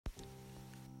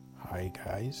Hi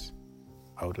guys,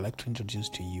 I would like to introduce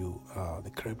to you the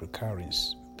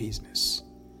cryptocurrency business.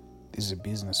 This is a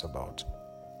business about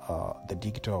the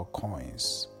digital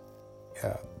coins,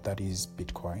 that is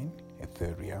Bitcoin,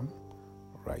 Ethereum,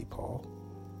 Ripple,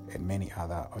 and many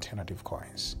other alternative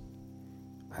coins.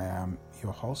 I am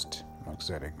your host,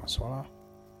 Melchizedek Maswala,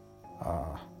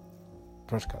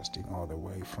 broadcasting all the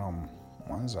way from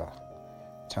Mwanza,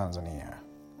 Tanzania.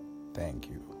 Thank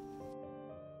you.